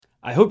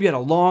I hope you had a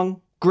long,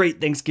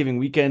 great Thanksgiving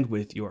weekend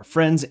with your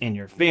friends and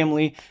your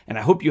family, and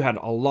I hope you had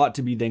a lot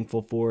to be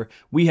thankful for.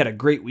 We had a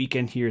great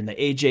weekend here in the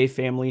AJ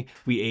family.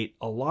 We ate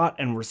a lot,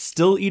 and we're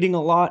still eating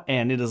a lot,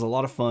 and it is a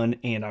lot of fun,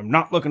 and I'm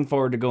not looking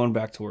forward to going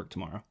back to work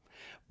tomorrow.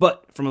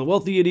 But from the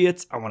Wealthy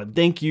Idiots, I want to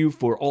thank you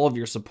for all of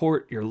your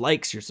support, your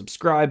likes, your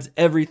subscribes,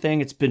 everything.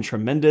 It's been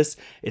tremendous.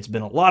 It's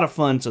been a lot of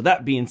fun. So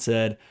that being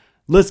said,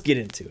 let's get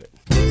into it.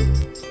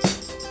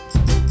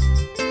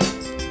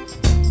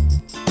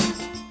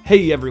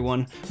 Hey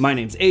everyone, my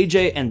name's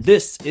AJ and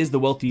this is the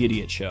Wealthy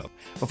Idiot Show.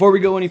 Before we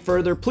go any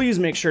further, please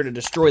make sure to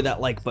destroy that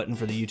like button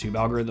for the YouTube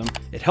algorithm.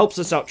 It helps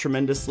us out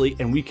tremendously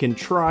and we can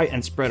try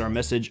and spread our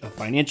message of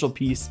financial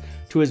peace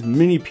to as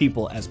many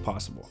people as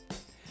possible.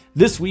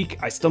 This week,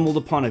 I stumbled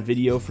upon a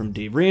video from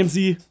Dave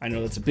Ramsey. I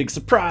know that's a big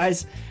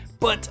surprise,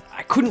 but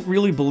I couldn't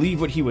really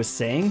believe what he was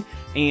saying,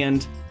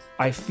 and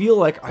I feel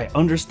like I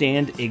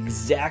understand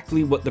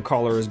exactly what the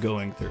caller is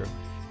going through.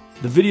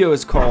 The video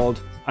is called,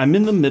 "I'm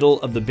in the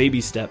middle of the baby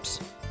steps,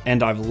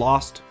 and I've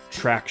lost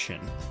traction."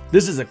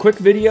 This is a quick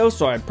video,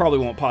 so I probably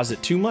won't pause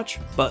it too much,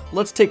 but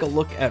let's take a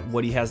look at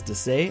what he has to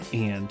say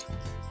and,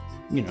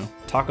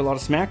 talk a lot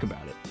of smack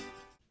about it.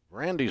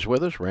 Randy's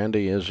with us.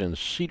 Randy is in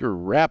Cedar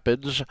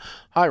Rapids.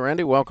 Hi,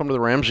 Randy. Welcome to the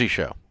Ramsey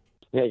Show.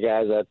 Hey,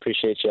 guys. I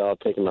appreciate y'all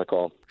taking my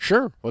call.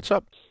 Sure. What's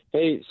up?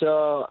 Hey,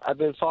 so I've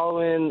been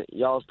following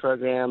y'all's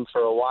program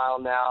for a while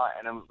now,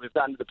 and we've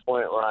gotten to the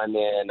point where I'm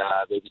in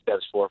baby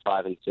steps 4,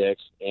 5, and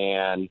 6.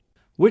 And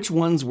which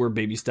ones were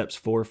baby steps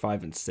 4,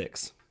 5, and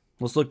 6?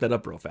 Let's look that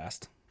up real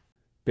fast.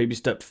 Baby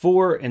step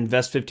 4,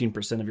 invest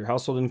 15% of your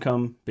household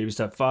income. Baby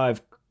step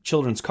 5,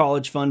 children's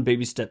college fund.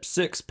 Baby step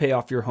 6, pay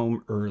off your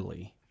home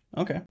early.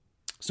 Okay.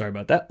 Sorry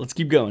about that. Let's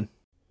keep going.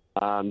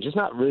 Just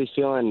not really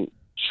feeling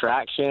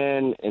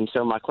traction. And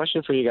so my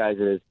question for you guys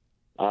is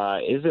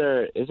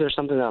there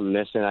something that I'm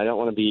missing? I don't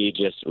want to be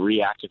just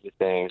reactive to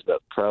things,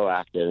 but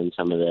proactive in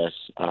some of this.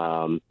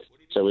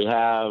 So we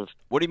have...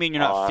 What do you mean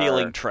you're not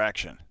feeling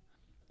traction?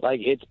 Like,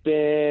 it's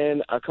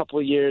been a couple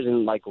of years,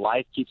 and,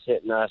 life keeps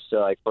hitting us.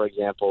 So, for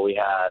example, we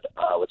had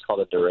what's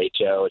called a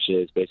derecho, which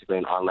is basically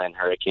an on-land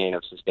hurricane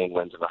of sustained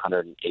winds of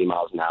 180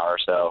 miles an hour or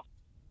so.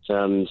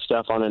 Some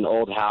stuff on an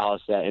old house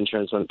that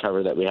insurance wouldn't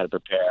cover that we had to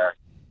prepare.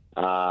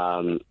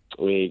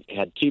 We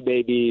had 2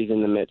 babies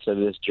in the midst of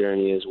this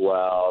journey as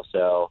well,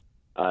 so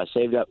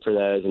saved up for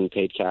those and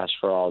paid cash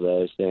for all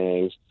those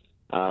things.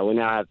 We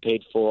now have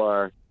paid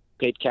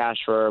cash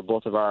for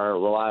both of our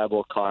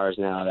reliable cars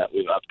now that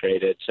we've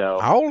upgraded. So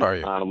how old are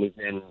you? We've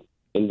been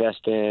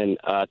investing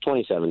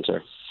 27,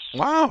 sir.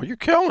 Wow, you're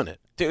killing it.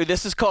 Dude,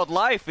 this is called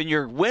life, and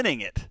you're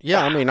winning it.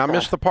 Yeah, I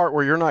missed the part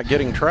where you're not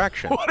getting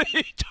traction. What are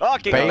you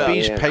talking about?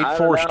 Babies, Man, paid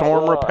for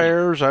storm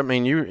repairs.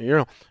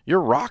 You're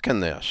rocking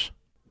this.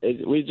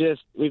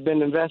 We've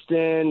been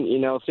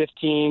investing,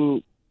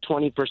 15,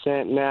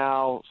 20%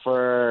 now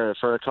for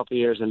a couple of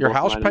years. And your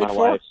house paid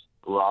for?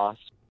 Ross.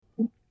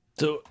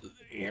 So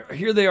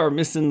here they are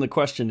missing the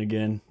question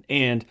again.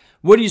 And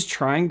what he's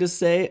trying to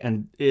say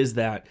is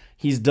that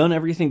he's done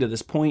everything to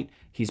this point.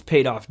 He's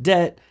paid off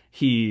debt.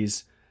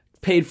 He's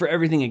paid for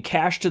everything in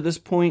cash to this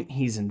point.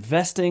 He's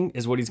investing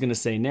is what he's going to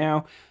say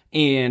now.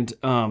 And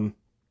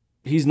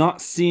he's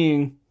not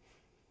seeing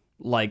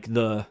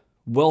the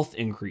wealth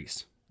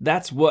increase.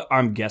 That's what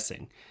I'm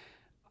guessing.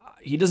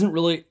 He doesn't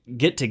really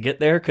get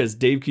there because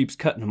Dave keeps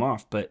cutting him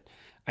off. But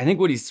I think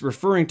what he's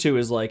referring to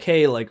is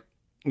hey,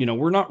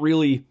 we're not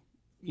really,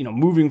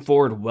 moving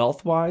forward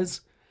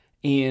wealth-wise.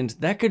 And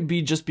that could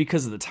be just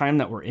because of the time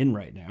that we're in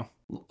right now.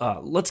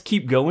 Let's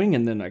keep going,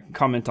 and then I can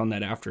comment on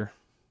that after.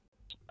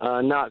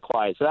 Not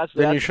quite. So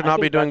then you should not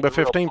be doing but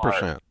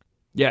 15%.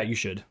 Yeah, you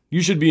should.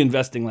 You should be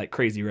investing like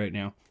crazy right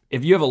now.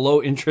 If you have a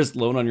low interest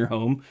loan on your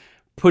home,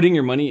 putting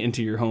your money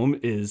into your home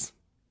is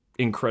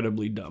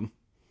incredibly dumb,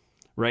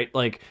 right?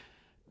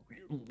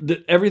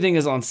 Everything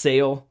is on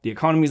sale. The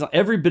economy's on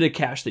every bit of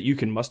cash that you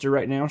can muster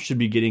right now should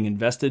be getting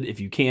invested if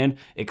you can,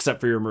 except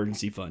for your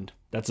emergency fund.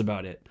 That's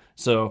about it.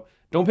 So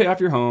don't pay off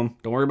your home.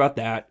 Don't worry about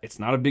that. It's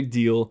not a big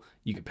deal.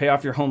 You can pay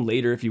off your home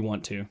later if you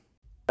want to.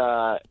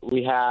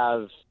 We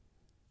have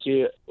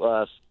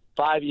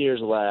 5 years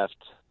left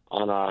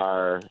on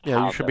our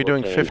Yeah, you should be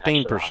doing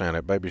 15%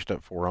 at baby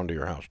step 4 onto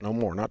your house. No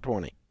more, not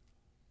 20.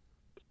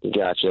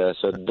 Gotcha.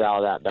 So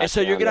dial that back. And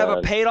so you're going to have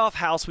a paid-off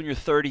house when you're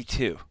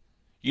 32.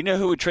 You know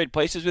who would trade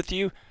places with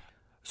you?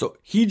 So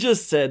he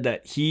just said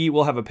that he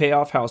will have a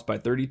payoff house by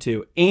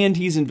 32, and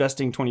he's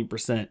investing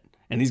 20%.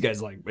 And these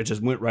guys, it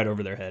just went right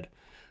over their head.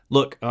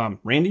 Look,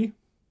 Randy?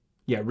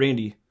 Yeah,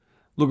 Randy.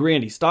 Look,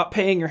 Randy, stop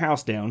paying your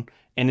house down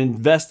and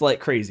invest like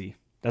crazy.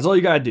 That's all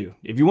you got to do.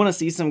 If you want to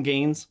see some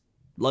gains,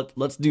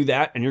 let's do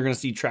that, and you're going to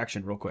see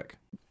traction real quick.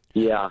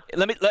 Yeah.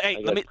 Let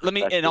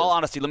me. In all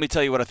honesty, let me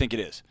tell you what I think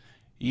it is.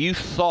 You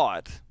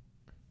thought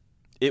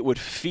it would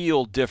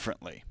feel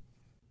differently.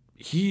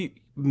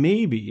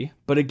 Maybe,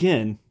 but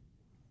again,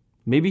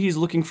 maybe he's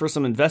looking for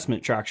some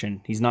investment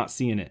traction. He's not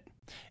seeing it.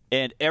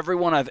 And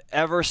everyone I've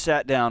ever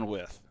sat down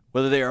with,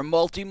 whether they are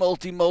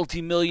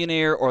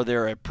multi-millionaire or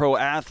they're a pro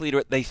athlete,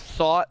 they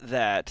thought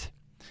that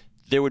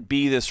there would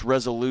be this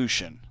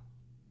resolution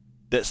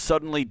that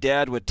suddenly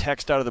dad would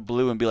text out of the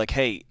blue and be like,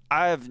 hey,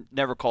 I've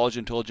never called you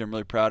and told you I'm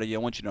really proud of you.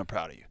 I want you to know I'm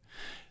proud of you.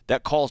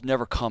 That call's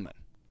never coming.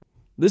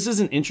 This is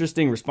an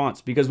interesting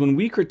response because when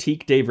we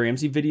critique Dave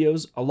Ramsey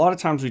videos, a lot of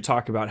times we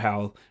talk about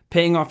how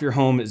paying off your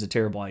home is a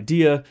terrible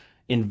idea,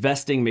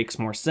 investing makes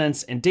more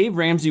sense, and Dave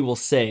Ramsey will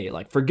say,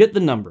 like, forget the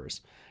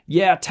numbers.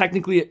 Yeah,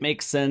 technically it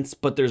makes sense,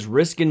 but there's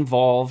risk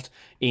involved,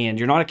 and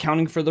you're not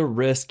accounting for the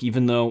risk,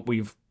 even though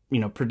we've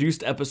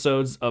produced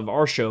episodes of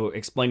our show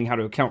explaining how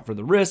to account for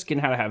the risk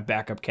and how to have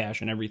backup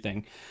cash and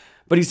everything.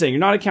 But he's saying you're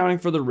not accounting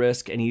for the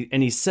risk, and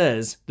he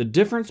says the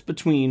difference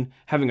between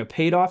having a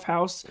paid off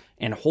house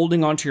and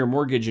holding onto your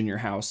mortgage in your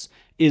house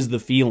is the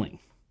feeling.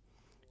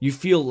 You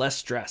feel less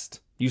stressed.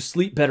 You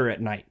sleep better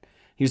at night.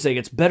 He's saying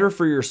it's better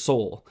for your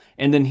soul.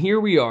 And then here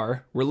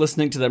we're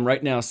listening to them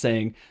right now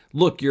saying,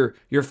 look, you're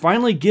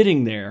finally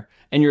getting there,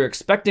 and you're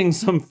expecting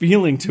some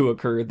feeling to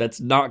occur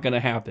that's not going to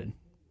happen.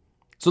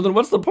 So then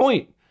what's the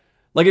point?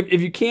 Like,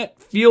 if you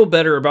can't feel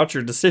better about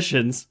your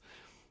decisions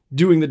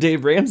doing the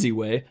Dave Ramsey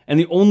way, and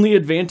the only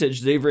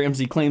advantage Dave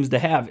Ramsey claims to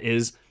have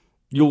is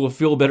you will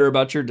feel better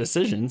about your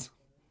decisions,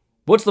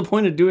 what's the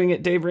point of doing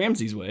it Dave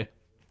Ramsey's way?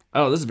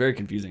 Oh, this is very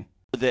confusing.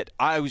 That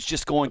I was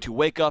just going to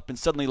wake up and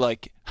suddenly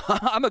like,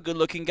 I'm a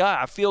good-looking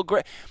guy. I feel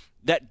great.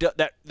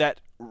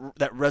 That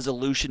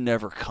resolution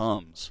never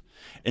comes.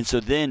 And so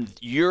then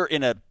you're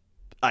in a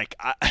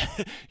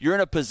you're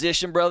in a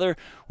position, brother,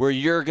 where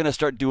you're going to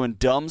start doing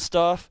dumb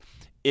stuff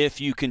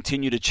if you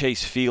continue to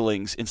chase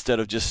feelings instead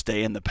of just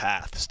stay in the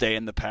path,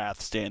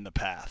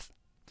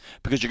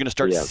 because you're going to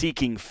start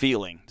seeking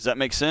feeling. Does that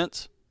make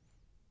sense?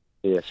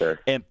 Yes, sir.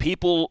 And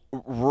people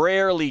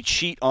rarely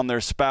cheat on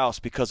their spouse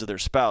because of their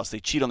spouse. They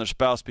cheat on their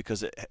spouse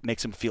because it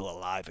makes them feel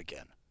alive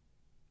again.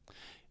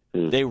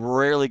 They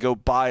rarely go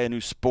buy a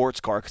new sports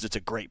car because it's a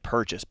great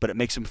purchase, but it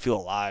makes them feel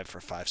alive for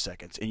 5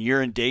 seconds. And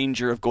you're in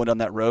danger of going down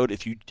that road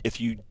if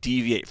you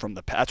deviate from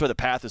the path. That's why the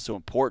path is so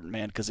important,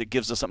 man, because it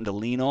gives us something to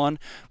lean on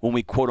when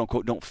we quote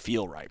unquote don't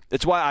feel right.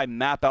 That's why I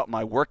map out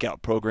my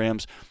workout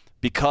programs,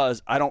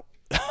 because I don't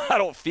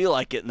feel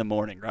like it in the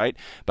morning, right?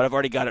 But I've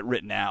already got it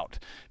written out.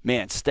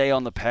 Man, stay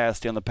on the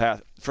path.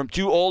 From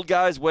two old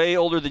guys way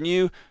older than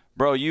you,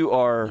 bro,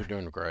 you're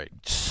doing great.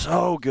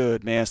 So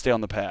good, man. Stay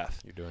on the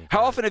path. You're doing great.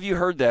 How often have you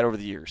heard that over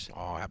the years?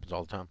 Oh, it happens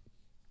all the time.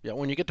 Yeah,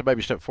 when you get to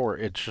baby step 4,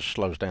 it just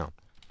slows down.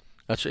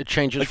 It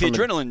changes. Like the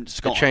adrenaline's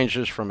gone. It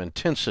changes from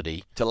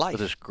intensity to life.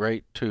 That is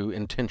great to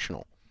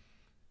intentional.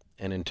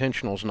 And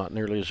intentional is not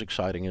nearly as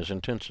exciting as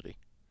intensity.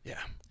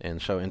 Yeah.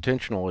 And so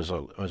intentional is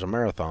a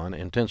marathon.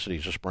 Intensity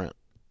is a sprint.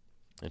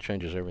 It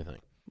changes everything.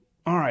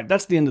 All right,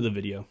 that's the end of the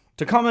video.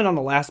 To comment on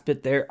the last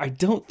bit there, I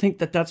don't think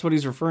that that's what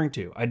he's referring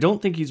to. I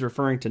don't think he's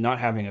referring to not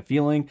having a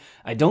feeling.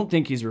 I don't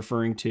think he's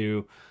referring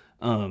to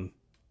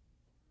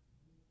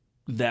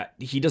that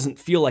he doesn't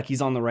feel like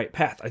he's on the right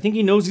path. I think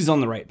he knows he's on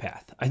the right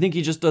path. I think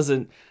he just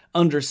doesn't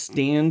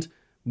understand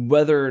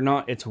whether or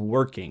not it's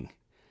working.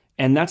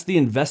 And that's the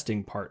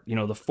investing part. The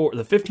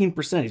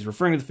 15%, he's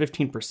referring to the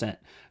 15%.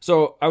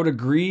 So I would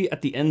agree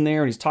at the end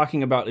there, and he's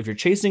talking about if you're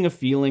chasing a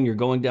feeling, you're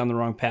going down the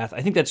wrong path.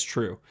 I think that's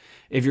true.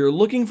 If you're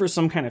looking for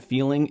some kind of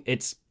feeling,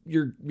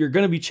 you're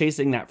going to be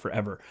chasing that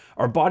forever.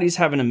 Our bodies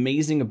have an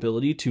amazing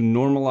ability to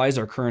normalize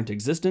our current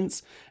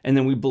existence, and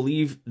then we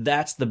believe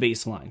that's the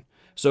baseline.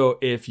 So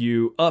if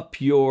you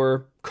up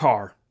your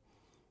car,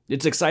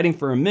 it's exciting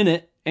for a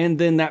minute, and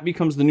then that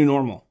becomes the new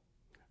normal,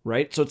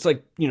 right? So it's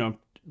like,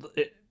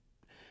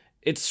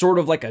 it's sort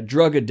of like a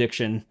drug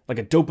addiction, like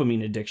a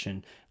dopamine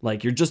addiction.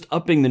 Like you're just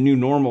upping the new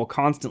normal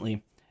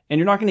constantly, and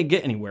you're not going to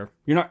get anywhere.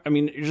 You're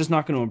just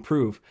not going to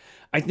improve.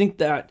 I think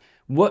that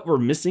what we're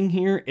missing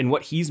here and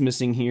what he's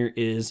missing here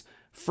is,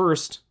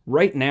 first,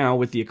 right now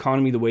with the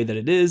economy the way that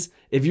it is,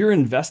 if you're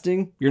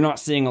investing, you're not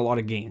seeing a lot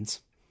of gains.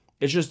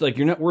 It's just like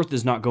your net worth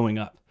is not going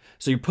up.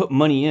 So you put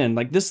money in,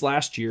 like this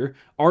last year,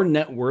 our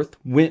net worth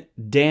went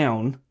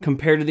down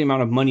compared to the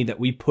amount of money that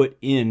we put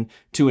in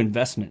to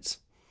investments.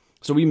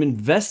 So we've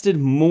invested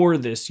more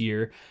this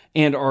year,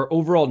 and our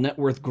overall net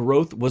worth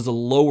growth was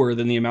lower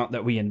than the amount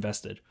that we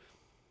invested.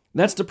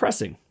 That's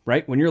depressing,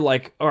 right? When you're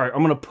like, all right,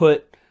 I'm going to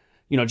put,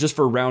 just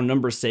for round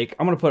numbers sake,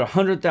 I'm going to put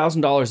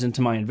 $100,000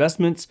 into my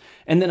investments,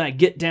 and then I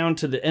get down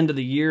to the end of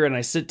the year and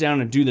I sit down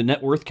and do the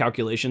net worth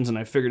calculations, and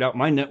I figured out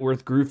my net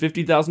worth grew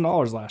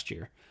 $50,000 last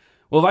year.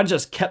 Well, if I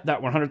just kept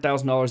that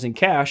 $100,000 in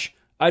cash,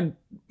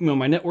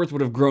 my net worth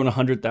would have grown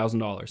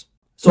 $100,000.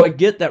 So I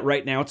get that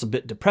right now it's a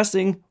bit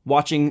depressing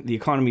watching the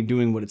economy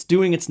doing what it's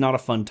doing. It's not a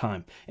fun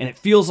time. And it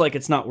feels like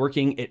it's not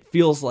working. It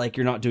feels like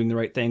you're not doing the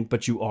right thing,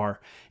 but you are.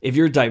 If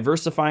you're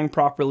diversifying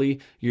properly,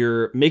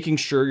 you're making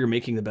sure you're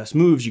making the best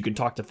moves. You can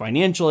talk to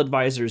financial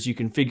advisors. You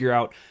can figure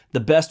out the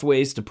best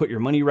ways to put your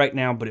money right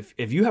now. But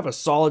if you have a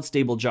solid,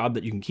 stable job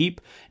that you can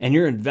keep and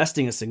you're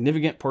investing a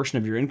significant portion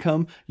of your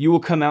income, you will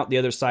come out the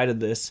other side of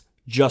this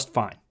just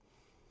fine,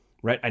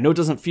 right? I know it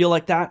doesn't feel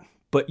like that,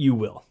 but you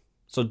will.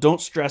 So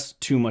don't stress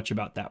too much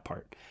about that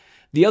part.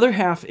 The other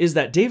half is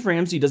that Dave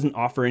Ramsey doesn't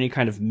offer any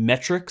kind of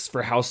metrics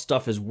for how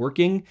stuff is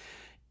working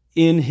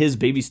in his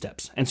baby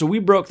steps. And so we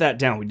broke that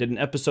down. We did an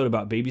episode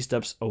about baby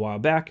steps a while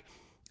back.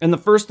 And the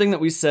first thing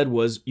that we said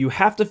was you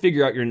have to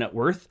figure out your net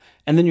worth,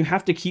 and then you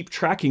have to keep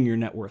tracking your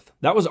net worth.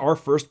 That was our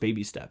first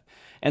baby step.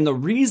 And the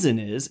reason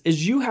is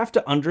you have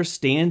to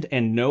understand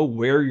and know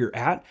where you're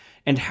at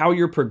and how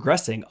you're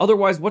progressing.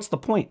 Otherwise, what's the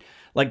point?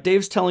 Like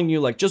Dave's telling you,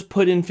 like, just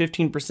put in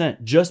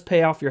 15%, just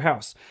pay off your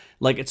house.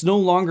 Like, it's no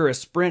longer a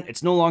sprint.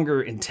 It's no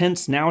longer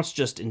intense. Now it's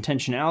just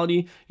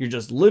intentionality. You're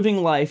just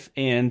living life,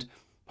 and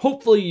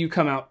hopefully you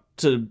come out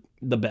to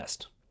the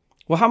best.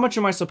 Well, how much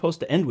am I supposed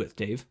to end with,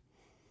 Dave?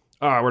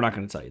 We're not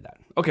going to tell you that.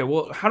 Okay,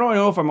 well, how do I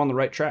know if I'm on the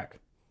right track?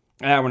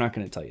 We're not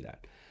going to tell you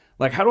that.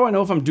 Like, how do I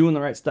know if I'm doing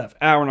the right stuff?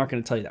 We're not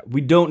going to tell you that.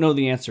 We don't know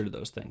the answer to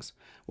those things.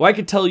 Well, I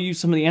could tell you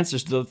some of the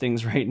answers to those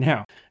things right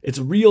now. It's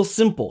real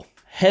simple.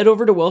 Head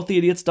over to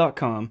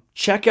wealthyidiots.com,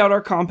 check out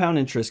our compound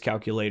interest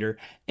calculator,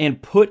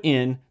 and put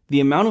in the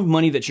amount of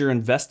money that you're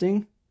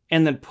investing,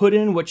 and then put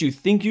in what you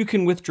think you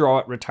can withdraw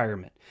at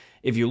retirement.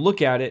 If you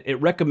look at it, it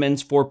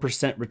recommends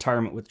 4%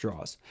 retirement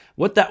withdrawals.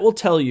 What that will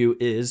tell you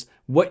is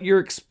what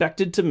you're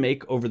expected to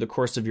make over the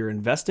course of your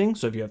investing.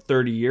 So if you have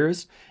 30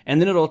 years,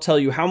 and then it'll tell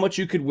you how much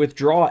you could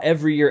withdraw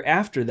every year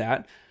after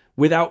that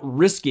without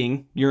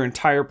risking your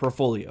entire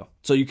portfolio.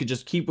 So you could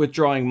just keep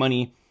withdrawing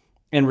money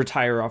and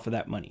retire off of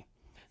that money.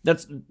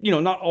 That's,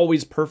 not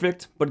always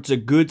perfect, but it's a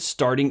good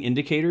starting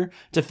indicator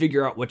to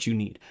figure out what you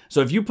need.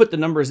 So if you put the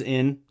numbers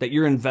in that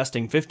you're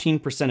investing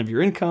 15% of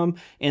your income,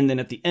 and then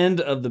at the end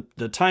of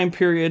the time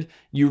period,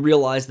 you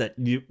realize that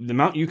the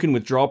amount you can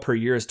withdraw per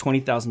year is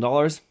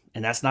 $20,000,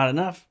 and that's not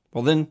enough,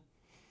 well then,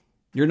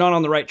 you're not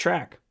on the right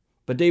track.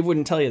 But Dave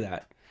wouldn't tell you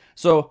that.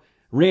 So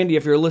Randy,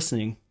 if you're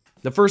listening,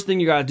 the first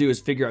thing you got to do is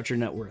figure out your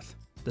net worth.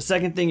 The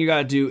second thing you got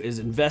to do is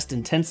invest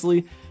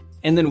intensely,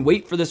 and then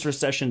wait for this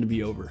recession to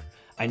be over.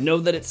 I know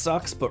that it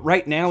sucks, but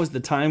right now is the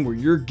time where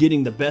you're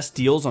getting the best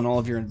deals on all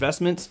of your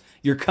investments.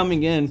 You're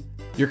coming in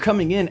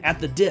at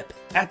the dip,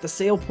 at the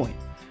sale point,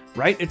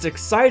 right? It's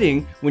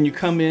exciting when you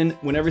come in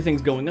when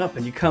everything's going up,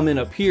 and you come in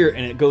up here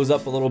and it goes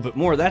up a little bit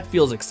more. That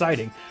feels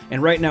exciting.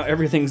 And right now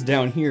everything's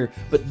down here,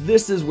 but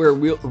this is where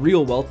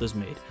real wealth is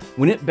made.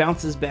 When it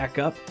bounces back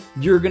up,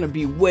 you're going to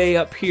be way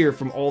up here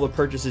from all the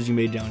purchases you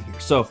made down here.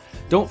 So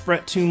don't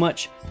fret too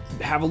much.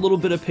 Have a little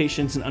bit of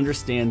patience and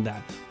understand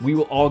that we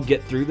will all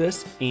get through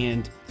this,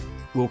 and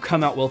we'll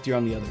come out wealthier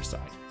on the other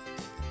side.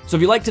 So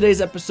if you like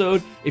today's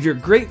episode, if you're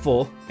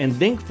grateful and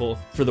thankful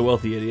for the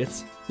Wealthy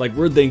Idiots, like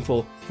we're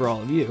thankful for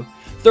all of you,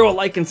 throw a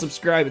like and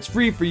subscribe. It's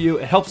free for you.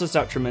 It helps us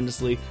out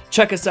tremendously.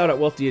 Check us out at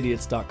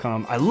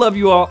wealthyidiots.com. I love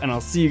you all, and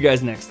I'll see you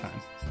guys next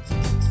time.